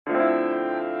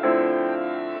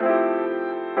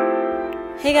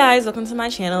Hey guys, welcome to my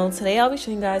channel. Today I'll be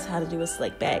showing you guys how to do a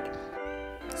slick back.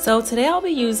 So today I'll be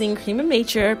using Cream of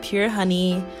Nature Pure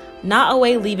Honey Not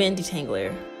Away Leave-In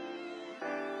Detangler.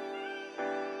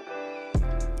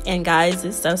 And guys,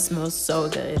 this stuff smells so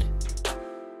good.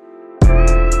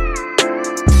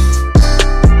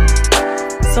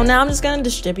 So now I'm just going to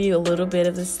distribute a little bit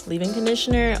of this leave-in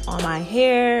conditioner on my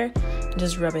hair.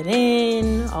 Just rub it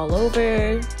in all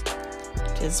over.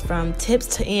 Just from tips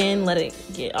to end, let it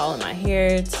get all in my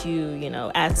hair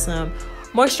to, add some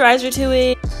moisturizer to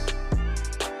it.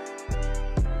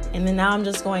 And then now I'm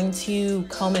just going to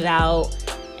comb it out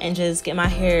and just get my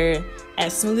hair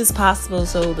as smooth as possible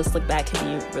so the slick back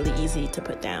can be really easy to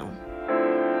put down.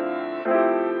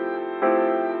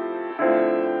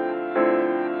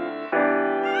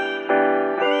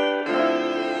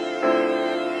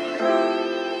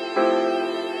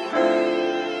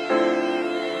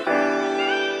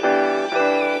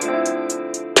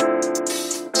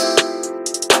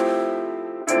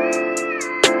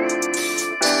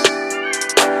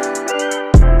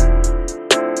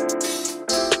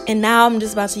 And now I'm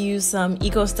just about to use some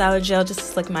Eco Styler gel just to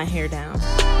slick my hair down.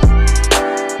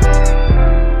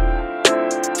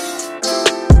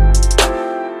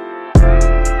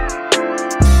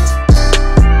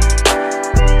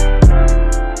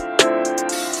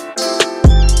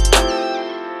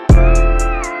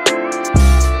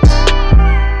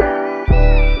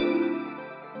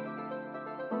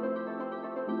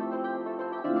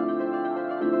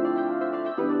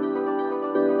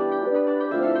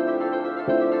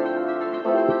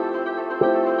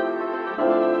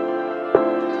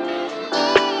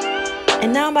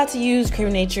 And now I'm about to use Cream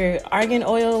of Nature Argan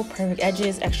Oil, Perfect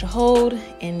Edges, Extra Hold.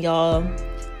 And y'all,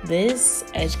 this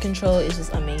edge control is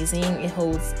just amazing. It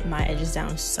holds my edges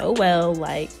down so well.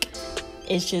 Like,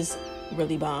 it's just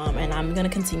really bomb. And I'm going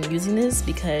to continue using this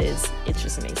because it's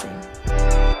just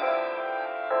amazing.